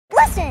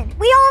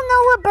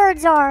what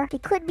birds are. They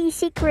could be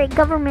secret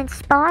government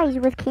spies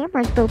with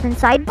cameras built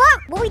inside. But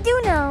what we do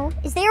know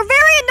is they are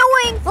very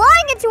annoying,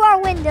 flying into our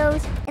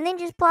windows and then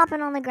just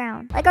plopping on the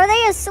ground. Like, are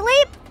they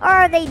asleep or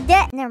are they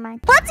dead? Never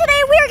mind. But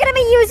today we are going to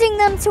be using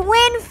them to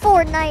win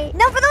Fortnite.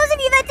 Now, for those of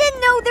you that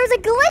didn't know, there's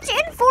a glitch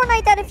in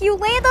Fortnite that if you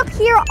land up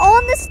here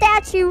on the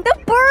statue, the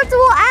birds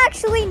will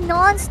actually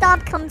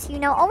non-stop come to you.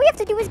 Now, all we have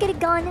to do is get a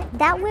gun.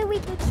 That way we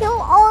can kill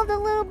all of the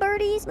little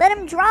birdies, let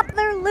them drop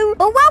their loot.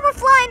 But while we're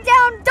flying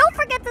down, don't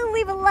forget to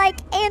leave a like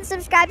and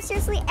subscribe.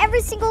 Seriously,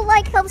 every single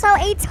like helps out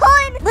a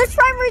ton. Let's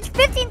try and reach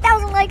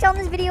 15,000 likes on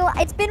this video.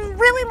 It's been a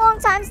really long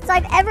time since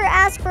I've ever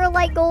asked for a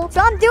like goal, so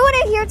I'm doing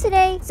it here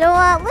today. So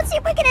let's see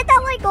if we can hit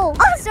that like goal.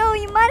 Also,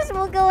 you might as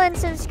well go and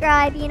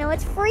subscribe. You know,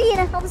 it's free and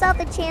it helps out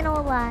the channel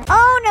a lot.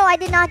 Oh no, I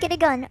did not get a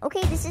gun.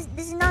 Okay, this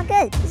is not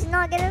good. This is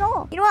not good at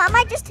all. You know what? I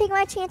might just take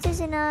my chances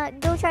and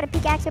go try to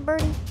pickaxe a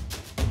birdie.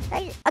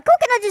 A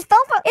coconut just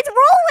fell from. It's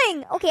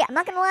rolling. Okay, I'm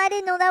not gonna lie, I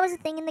didn't know that was a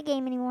thing in the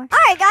game anymore. All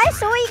right, guys.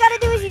 So what you gotta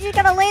do is you just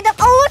gotta land up.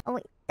 Oh, look. Oh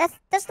wait,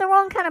 that's the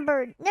wrong kind of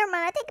bird. Never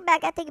mind. I take it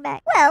back. I take it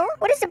back. Well,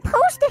 what is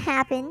supposed to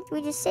happen?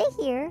 We just sit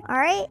here, all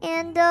right,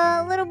 and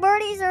little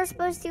birdies are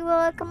supposed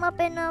to come up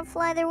and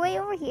fly their way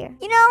over here.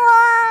 You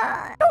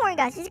know, don't worry,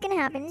 guys. It's gonna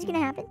happen. It's gonna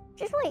happen.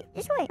 Just wait.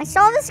 Just wait. I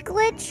saw this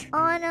glitch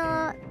on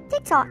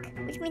TikTok,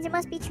 which means it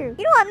must be true.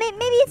 You know what?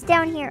 Maybe it's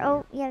down here.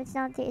 Oh, yeah, it's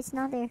not there. It's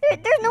not there.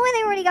 There's no way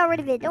they already got rid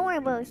of it. Don't worry,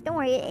 boys. Don't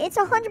worry. It's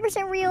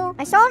 100% real.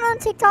 I saw it on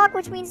TikTok,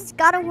 which means it's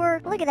gotta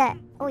work. Look at that.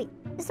 Oh, wait.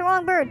 It's the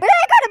wrong bird. But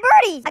I got a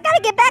birdie. I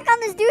gotta get back on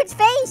this dude's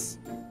face.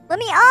 Let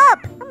me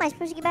up. How am I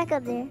supposed to get back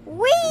up there?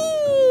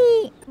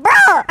 Whee! Bro!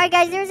 Alright,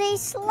 guys. There's a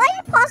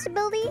slight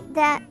possibility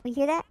that... We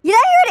hear that? Yeah,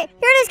 I heard it.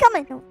 Here it is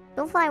coming. No.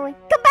 Don't fly away.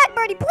 Come back,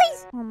 birdie,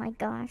 please. Oh my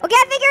gosh. Okay,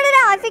 I figured it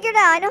out. I figured it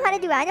out. I know how to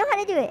do it. I know how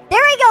to do it.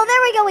 There we go.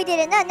 There we go. We did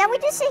it. Now we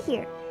just sit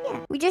here. Yeah.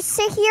 We just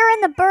sit here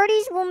and the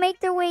birdies will make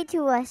their way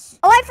to us.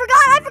 Oh, I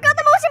forgot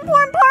the most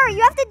important part.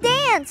 You have to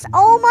dance.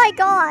 Oh my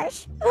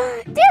gosh.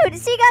 Dude,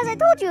 see guys, I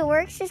told you it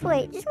works. Just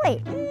wait. Just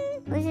wait.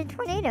 There's a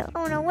tornado.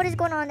 Oh no, what is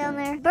going on down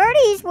there?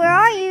 Birdies, where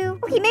are you?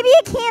 Okay, maybe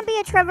it can't be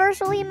a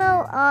traversal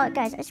emote.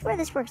 Guys, I swear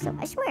this works though.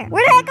 I swear.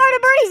 Where the heck are the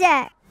birdies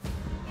at?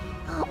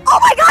 Oh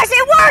my gosh,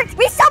 it worked!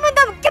 We summoned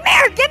them! Come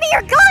here! Give me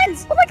your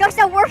guns! Oh my gosh,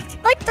 that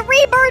worked! Like 3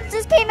 birds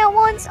just came at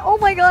once. Oh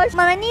my gosh.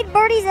 Man, I need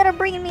birdies that are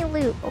bringing me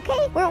loot,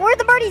 okay? Where are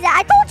the birdies at?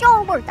 I told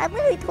y'all it worked. I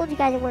literally told you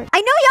guys it worked.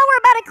 I know y'all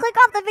were about to click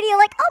off the video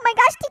like, oh my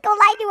gosh, Tiko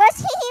lied to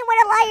us.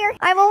 What a liar.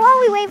 Alright, well, while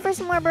we wait for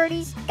some more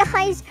birdies,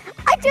 guys,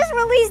 I just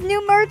released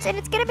new merch and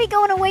it's gonna be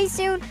going away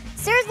soon.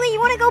 Seriously, you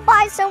want to go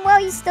buy some?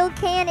 Well, you still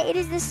can. It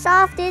is the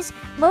softest,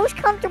 most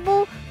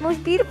comfortable,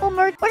 most beautiful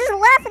merch. We're just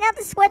laughing out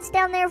the sweats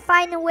down there,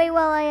 fighting away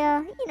while I,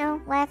 you know,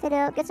 laugh it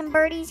up. Get some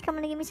birdies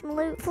coming to give me some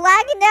loot.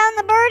 Flagging down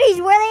the birdies.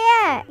 Where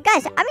they at?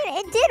 Guys, I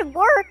mean, it did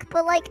work,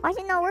 but like, why is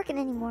it not working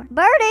anymore?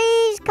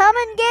 Birdies, come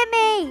and get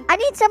me. I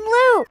need some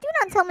loot. Do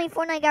not tell me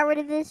Fortnite got rid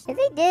of this. If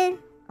they did,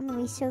 I'm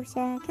gonna be so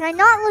sad. Can I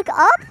not look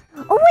up?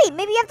 Oh, wait,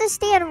 maybe you have to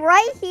stand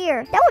right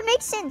here. That would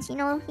make sense, you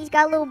know. He's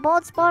got a little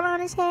bald spot on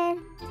his head.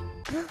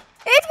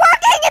 It's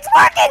working! It's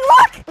working!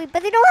 Look! Wait,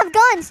 but they don't have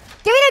guns.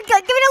 Give me the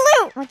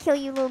loot! I'm gonna kill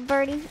you, little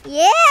birdie.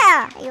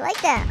 Yeah! You like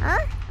that,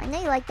 huh? I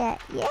know you like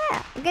that. Yeah.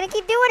 We're gonna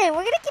keep doing it.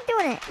 We're gonna keep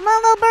doing it. Come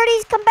on, little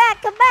birdies. Come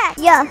back. Come back.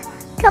 Yeah.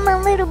 Come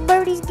on, little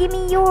birdies. Give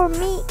me your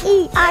meat.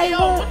 Eat. I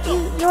won't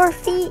eat your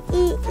feet.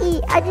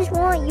 Eat. I just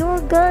want your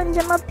guns.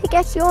 I'm gonna pick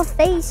at your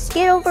face.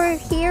 Get over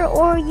here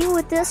or you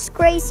would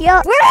disgrace.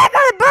 Yeah. Where the heck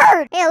are the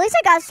bird? Hey, at least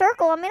I got a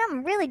circle. I mean,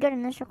 I'm really good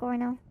in this circle right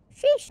now.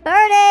 Sheesh.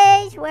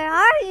 Birdies, where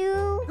are you?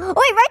 Oh,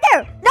 wait, right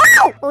there.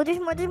 No! Oh, there's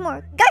more.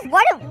 Guys,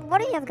 why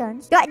don't you have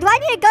guns? Do I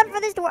need a gun for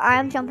this door? All right,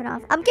 I'm jumping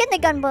off. I'm getting the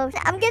gun, boys.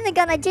 I'm getting the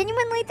gun. I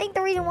genuinely think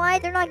the reason why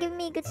they're not giving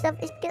me good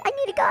stuff is because I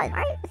need a gun. All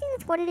right, I think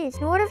that's what it is.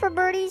 In order for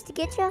birdies to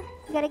get you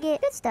gotta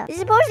get good stuff. It's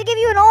supposed to give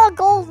you an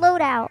all-gold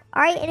loadout.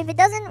 All right, and if it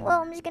doesn't,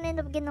 well, I'm just gonna end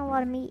up getting a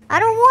lot of meat. I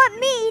don't want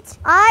meat.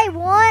 I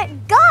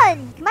want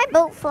gun. Can my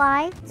boat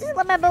fly? Just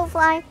let my boat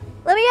fly.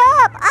 Let me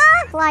up.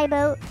 Ah, fly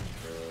boat.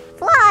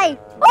 Fly!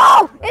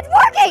 Oh! It's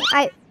working!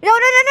 Alright. No!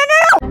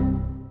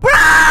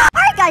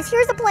 Alright, guys,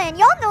 here's the plan.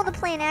 Y'all know the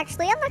plan,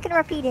 actually. I'm not gonna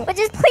repeat it. But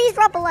just please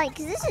drop a like,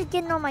 because this is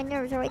getting on my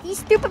nerves, alright? These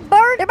stupid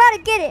birds, they're about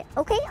to get it.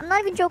 Okay? I'm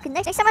not even joking.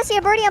 Next time I see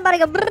a birdie, I'm about to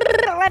go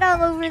right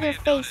all over their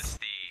face.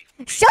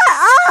 Shut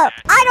up!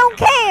 I don't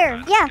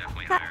care! Yeah.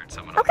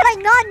 How could I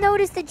not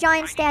notice the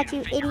giant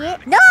statue,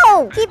 idiot?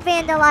 No! Keep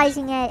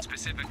vandalizing it.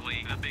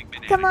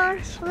 Come on,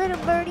 little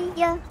birdie.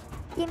 Yeah.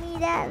 Give me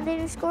that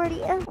little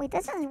squirty. Oh, wait,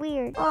 that sounds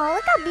weird. Oh,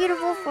 look how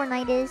beautiful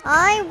Fortnite is.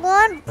 I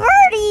want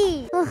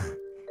birdie!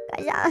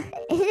 Guys,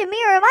 is it me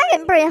or am I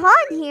getting pretty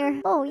hot in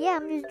here? Oh, yeah,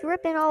 I'm just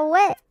dripping all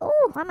wet.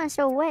 Oh, why am I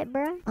so wet,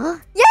 bro?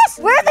 Yes!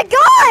 Where's the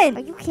gun?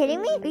 Are you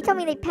kidding me? Are you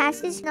telling me they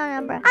passed this?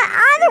 No, bro.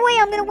 Either way,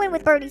 I'm gonna win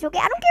with birdies, okay?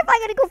 I don't care if I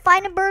gotta go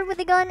find a bird with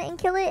a gun and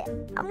kill it.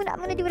 I'm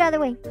gonna do it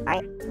either way. All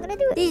right, I'm gonna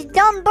do it. These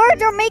dumb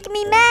birds are making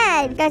me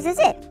mad. Guys, that's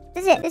it.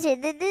 This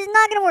is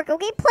not gonna work,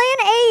 okay? Plan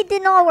A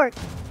did not work.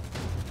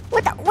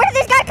 What the? Where did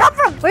this guy come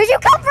from? Where did you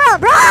come from?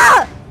 Bro!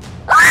 Ah!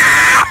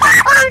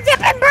 I'm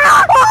zipping, bro!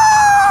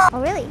 Oh,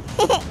 really?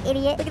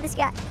 Idiot. Look at this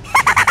guy.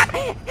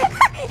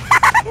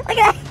 Look at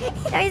that.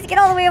 Now he's getting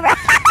all the way over.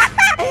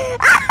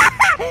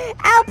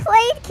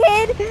 Outplayed,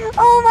 kid.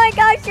 Oh my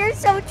gosh, you're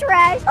so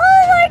trash.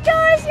 Oh my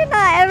gosh, you're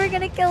not ever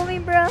gonna kill me,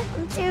 bro.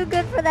 I'm too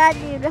good for that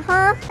dude,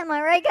 huh? Am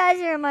I right, guys,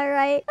 or am I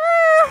right?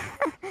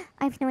 I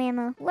have no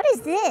ammo. What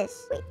is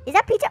this? Wait, is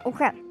that pizza? Oh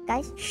crap,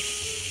 guys.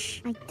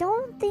 Shh. I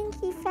don't think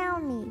he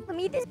found me. Let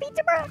me eat this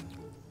pizza, bro.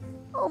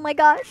 Oh my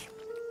gosh.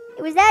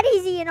 It was that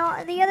easy, and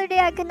the other day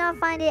I could not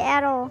find it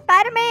at all.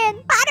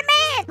 Spider-Man!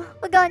 Spider-Man!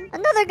 A gun.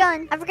 Another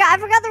gun. I forgot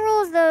the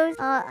rules, though.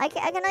 I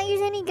cannot use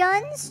any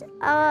guns,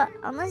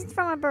 unless it's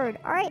from a bird.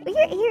 All right, but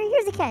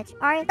here's the catch.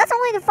 All right, that's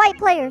only to fight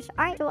players.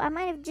 All right, so I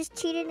might have just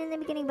cheated in the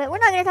beginning, but we're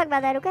not gonna talk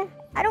about that, okay?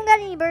 I don't got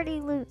any birdie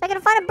loot. I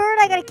gotta find a bird,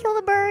 I gotta kill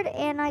the bird,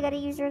 and I gotta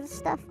use their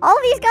stuff. All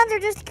of these guns are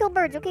just to kill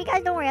birds, okay,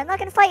 guys? Don't worry, I'm not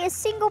gonna fight a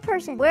single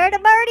person. Where the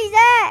birdies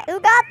at? Who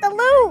got the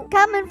loot?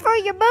 Coming for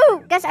your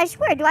boot. Guys, I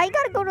swear, do I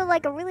gotta go to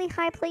like a really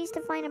high place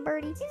to find a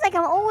birdie? Seems like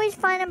I'm always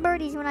finding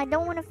birdies when I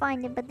don't want to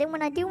find them, but then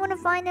when I do want to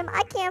find them,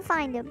 I can't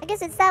find them. I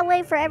guess it's that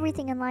way for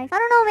everything in life. I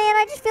don't know, man.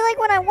 I just feel like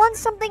when I want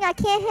something, I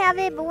can't have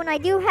it, but when I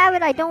do have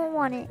it, I don't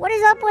want it. What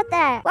is up with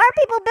that? Why are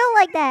people built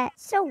like that?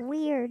 So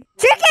weird.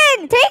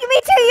 Chicken! Take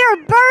me to your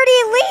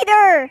birdie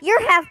leader!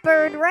 You're half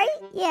bird, right?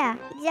 Yeah,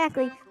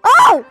 exactly.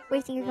 Oh!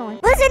 Wait till you're going.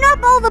 Listen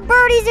up, all the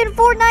birdies in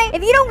Fortnite.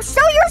 If you don't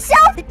show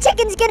yourself, the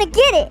chicken's gonna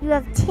get it. You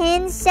have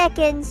 10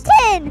 seconds.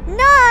 10,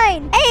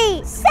 9,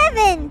 8,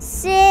 7,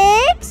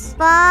 6,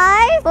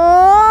 5,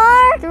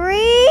 4,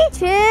 3,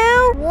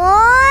 2,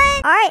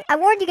 1. Alright, I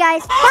warned you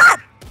guys.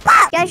 Pop!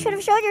 Pop! You guys should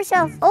have showed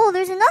yourself. Oh,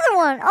 there's another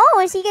one. Oh,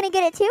 is he gonna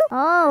get it too?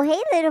 Oh,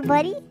 hey, little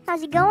buddy.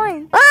 How's it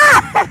going?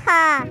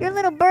 Ah! Your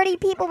little birdie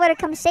people better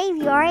come save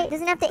you, alright?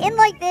 Doesn't have to end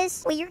like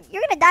this. Wait,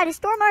 you're gonna die to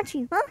storm, aren't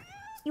you? Huh?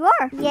 You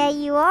are? Yeah,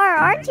 you are,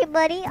 aren't you,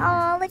 buddy?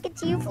 Oh, look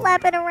at you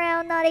flapping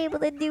around, not able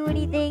to do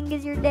anything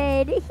because you're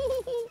dead.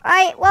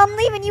 Alright, well, I'm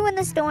leaving you in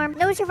the storm.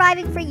 No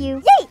surviving for you.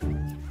 Yay!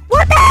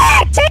 What the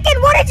heck?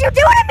 Chicken, what did you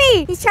do to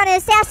me? He's trying to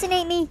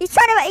assassinate me. He's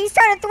trying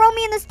to throw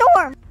me in the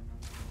storm.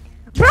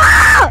 Bro!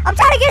 I'm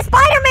trying to get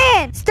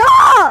Spider-Man!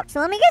 Stop! So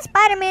let me get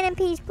Spider-Man in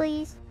peace,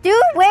 please. Dude,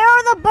 where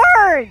are the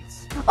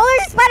birds? Oh,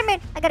 there's a Spider-Man.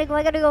 I gotta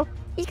go.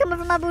 He's coming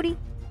for my booty.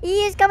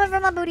 He is coming for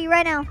my booty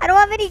right now. I don't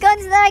have any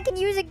guns that I can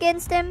use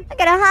against him. I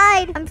gotta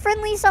hide. I'm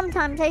friendly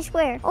sometimes, I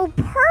swear. Oh,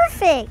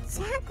 perfect.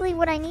 Exactly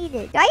what I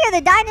needed. Do I hear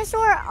the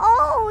dinosaur?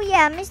 Oh,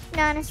 yeah, Mr.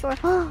 Dinosaur.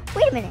 Oh,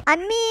 wait a minute. I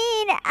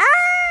mean,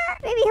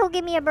 maybe he'll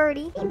give me a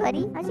birdie. Hey,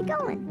 buddy, how's it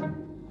going?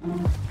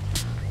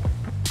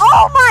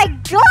 Oh my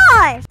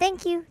gosh!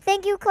 Thank you,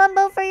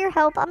 Columbo, for your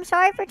help. I'm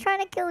sorry for trying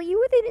to kill you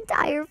with an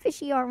entire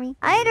fishy army.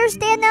 I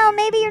understand now,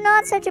 maybe you're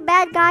not such a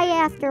bad guy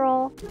after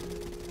all.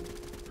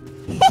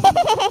 He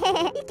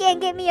can't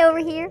get me over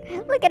here.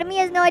 Look at him, he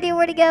has no idea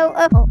where to go.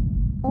 Oh.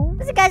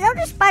 Listen, guys, I'll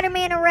just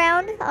Spider-Man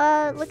around,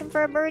 looking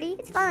for a birdie.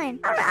 It's fine.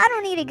 I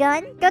don't need a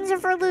gun. Guns are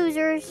for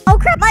losers. Oh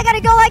crap, I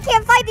gotta go. I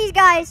can't fight these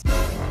guys.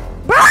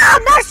 Bro,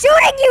 I'm not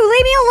shooting you!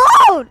 Leave me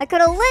alone! I could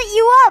have lit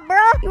you up,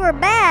 bro. You were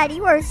bad.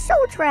 You are so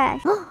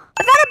trash. I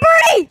found a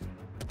birdie!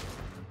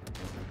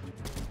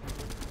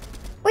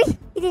 Wait,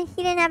 he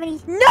didn't have any...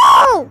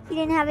 No! He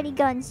didn't have any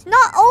guns.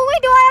 Not only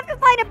do I have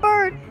to find a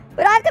bird,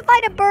 but I have to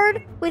find a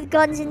bird with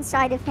guns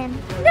inside of him.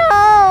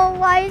 No!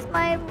 Why is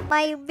my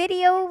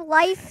video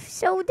life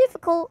so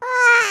difficult?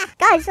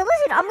 Guys, so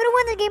listen, I'm gonna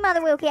win the game out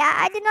of the way, okay?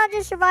 I did not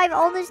just survive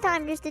all this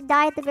time just to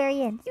die at the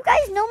very end. You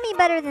guys know me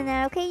better than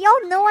that, okay?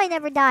 Y'all know I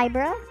never die,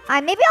 bruh.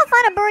 Alright, maybe I'll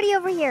find a birdie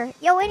over here.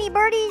 Yo, any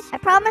birdies? I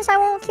promise I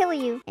won't kill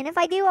you. And if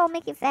I do, I'll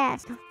make it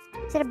fast.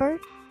 Is that a bird?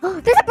 Oh,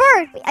 there's a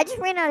bird! Wait, I just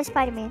ran out of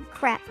Spider-Man.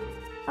 Crap.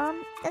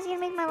 That's gonna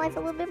make my life a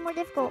little bit more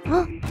difficult.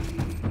 No,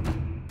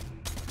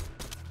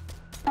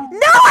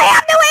 I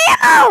have no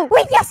ammo!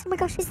 Wait, yes! Oh my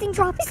gosh, his thing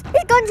dropped. His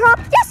gun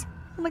dropped. Yes!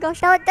 Oh my gosh,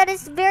 that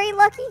is very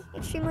lucky.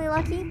 Extremely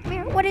lucky. Come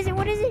here. What is it?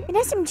 An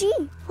SMG.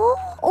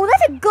 Oh,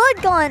 that's a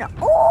good gun.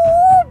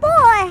 Oh,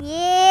 boy.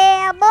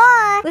 Yeah,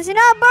 boy. Listen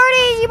up,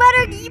 birdies. You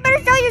better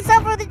show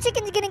yourself or the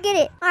chicken's gonna get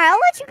it. All right, I'll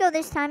let you go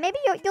this time. Maybe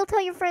you'll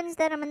tell your friends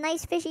that I'm a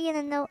nice fishy, and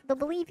then they'll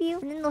believe you,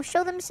 and then they'll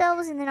show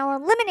themselves, and then I'll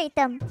eliminate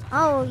them.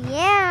 Oh,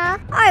 yeah.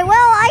 All right, well,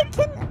 I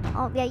can...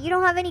 Oh, yeah, you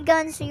don't have any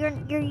guns, so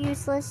you're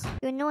useless.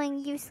 You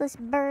annoying, useless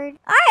bird.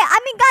 All right, I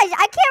mean, guys,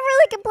 I can't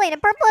really complain. A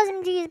purple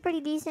SMG is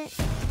pretty decent.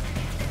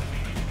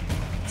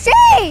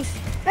 Sheesh!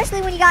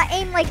 Especially when you got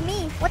aim like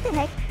me. What the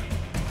heck?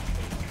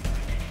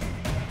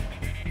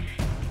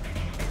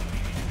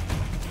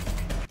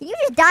 Can you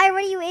just die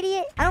already, you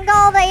idiot? I don't got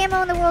all the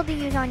ammo in the world to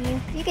use on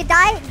you. You could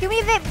die? Do me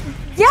a bit.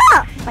 Yeah!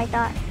 That's what I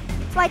thought.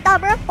 That's what I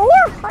thought, bro.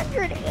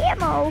 400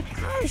 ammo.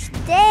 Gosh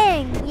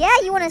dang. Yeah,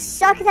 you want to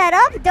suck that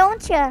up,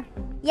 don't you?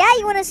 Yeah,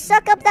 you want to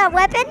suck up that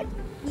weapon?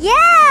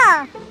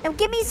 Yeah! Now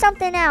give me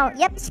something out.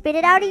 Yep, spit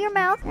it out of your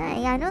mouth.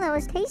 Yeah, I know that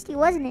was tasty,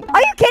 wasn't it? Are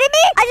you kidding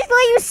me? I just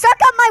let you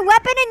suck up my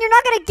weapon and you're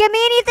not gonna give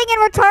me anything in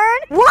return?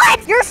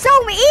 What? You're so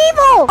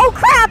evil! Oh,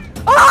 crap!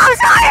 Oh, I'm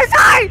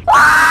sorry!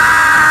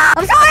 Ah!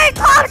 I'm sorry,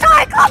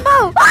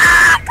 Columbo!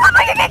 Ah!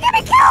 Columbo, you're gonna get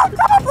me killed!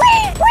 Columbo,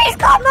 please,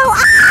 Columbo!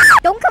 Ah!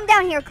 Don't come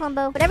down here,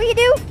 Columbo. Whatever you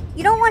do,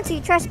 you don't want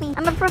to, trust me.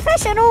 I'm a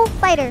professional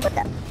fighter. What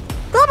the?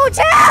 Global,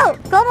 chill!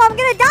 Global, I'm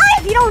gonna die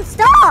if you don't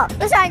stop!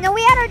 Listen, I know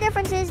we had our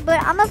differences,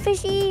 but I'm a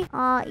fishy.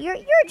 You're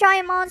a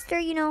giant monster,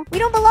 you know. We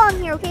don't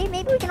belong here, okay?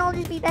 Maybe we can all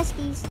just be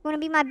besties. You wanna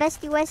be my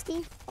bestie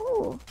Westie?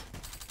 Ooh.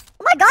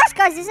 Oh my gosh,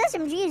 guys, this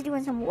SMG is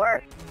doing some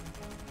work.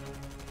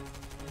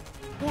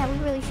 Yeah, we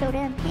really showed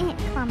him.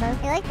 Combo.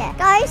 I like that.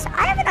 Guys,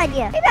 I have an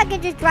idea. Maybe I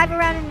can just drive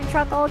around in the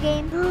truck all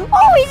game.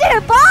 Oh, he's in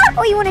a box!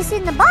 Oh, you want to sit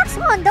in the box?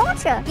 Come on,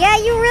 don't ya? Yeah,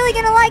 you really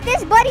gonna like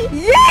this, buddy?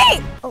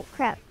 Yay! Oh,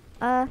 crap.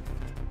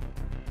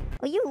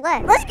 Oh, you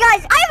left. Listen,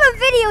 guys, I have a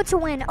video to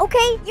win,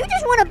 okay? You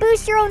just want to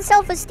boost your own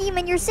self-esteem,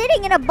 and you're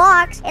sitting in a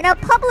box in a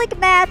public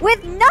map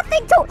with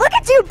nothing to... Look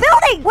at you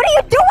building! What are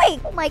you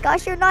doing? Oh my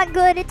gosh, you're not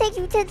good. It takes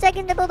you 10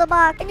 seconds to build a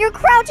box, and you're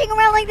crouching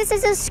around like this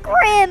is a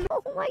scrim.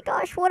 Oh my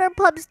gosh, what are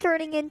pubs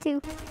turning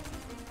into?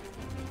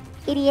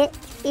 Idiot.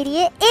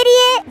 Idiot.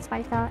 Idiot! That's what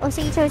I thought. Oh,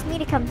 so you chose me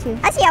to come to.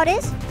 I see how it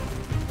is.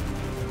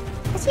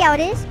 I see how it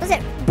is.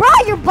 Listen, bro,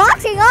 you're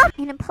boxing up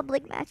in a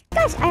public match.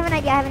 Guys, I have an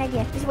idea. I have an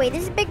idea. Just wait.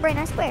 This is big brain,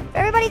 I swear. If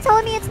everybody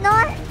telling me it's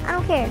not, I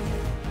don't care.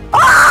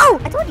 Oh!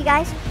 I told you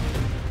guys.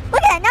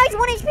 Look at that. Now he's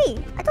 1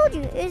 HP. I told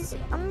you.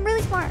 I'm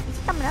really smart. Is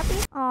he coming up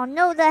here? Oh,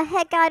 no, the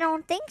heck I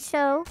don't think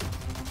so.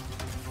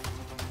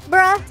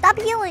 Bruh, stop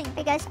healing.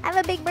 Hey, guys, I have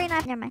a big brain.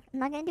 Never mind. I'm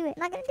not gonna do it.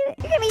 I'm not gonna do it.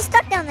 You're gonna be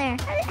stuck down there.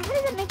 How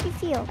does it make you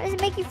feel? How does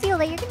it make you feel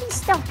that you're gonna be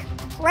stuck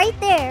right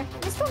there?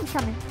 The storm's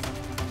coming.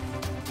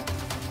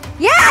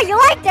 Yeah, you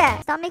like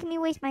that! Stop making me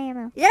waste my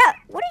ammo. Yeah,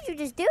 what did you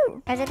just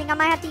do? Guys, I think I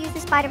might have to use the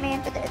Spider-Man.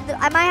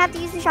 I might have to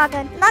use the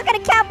shotgun. I'm not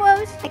gonna cap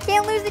woes. I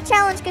can't lose the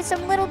challenge because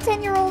some little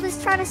 10-year-old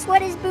is trying to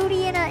sweat his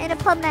booty in a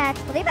pub match.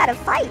 Well, they better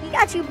fight. We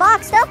got you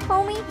boxed up,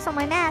 homie. It's on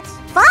my mats.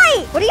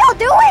 Fight! What are y'all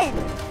doing?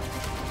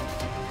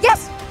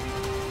 Yes!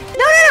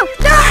 No!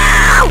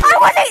 I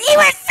wasn't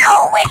even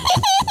so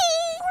weak!